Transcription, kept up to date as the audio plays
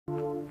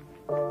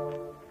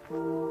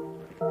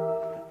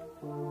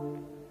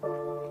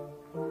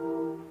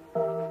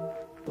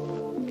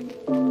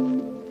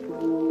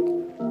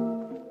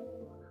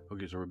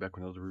back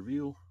with another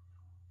review.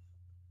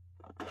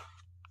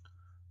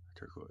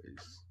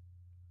 Turquoise.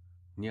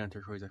 Neon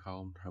turquoise, I call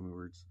them.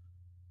 HummingBirds.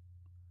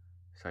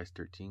 Size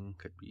 13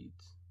 cut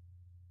beads.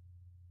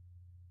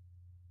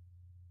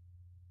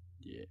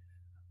 Yeah.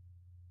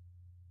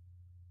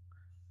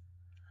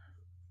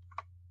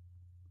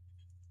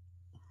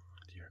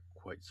 They are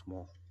quite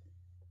small.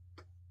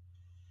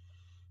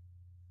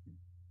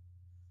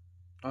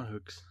 On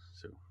hooks,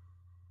 so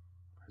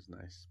has a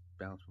nice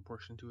balanced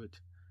proportion to it.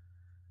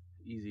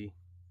 Easy.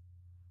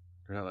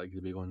 They're not like the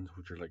big ones,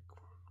 which are like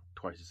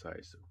twice the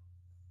size. So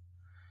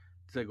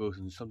this goes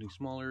into something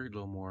smaller, a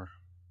little more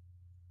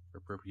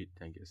appropriate,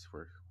 I guess,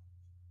 for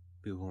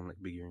people who want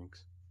like big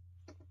earrings.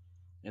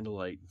 And the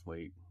light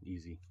weight,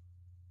 easy.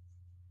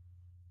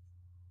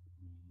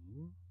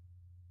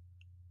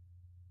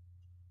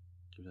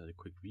 Give that a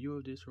quick view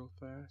of this real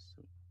fast.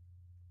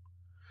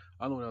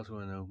 I don't know what else I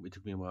want to know. It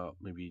took me about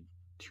maybe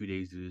 2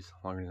 days to do this,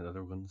 longer than the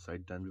other ones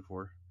I'd done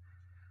before.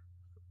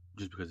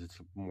 Just because it's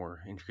a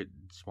more intricate,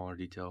 smaller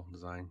detail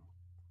design.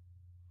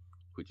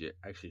 Which it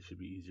actually should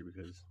be easier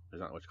because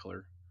there's not much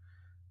color.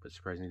 But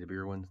surprisingly, the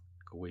bigger ones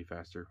go way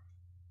faster.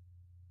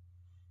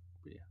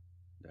 But yeah,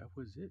 that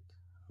was it.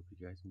 Hope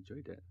you guys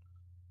enjoyed that.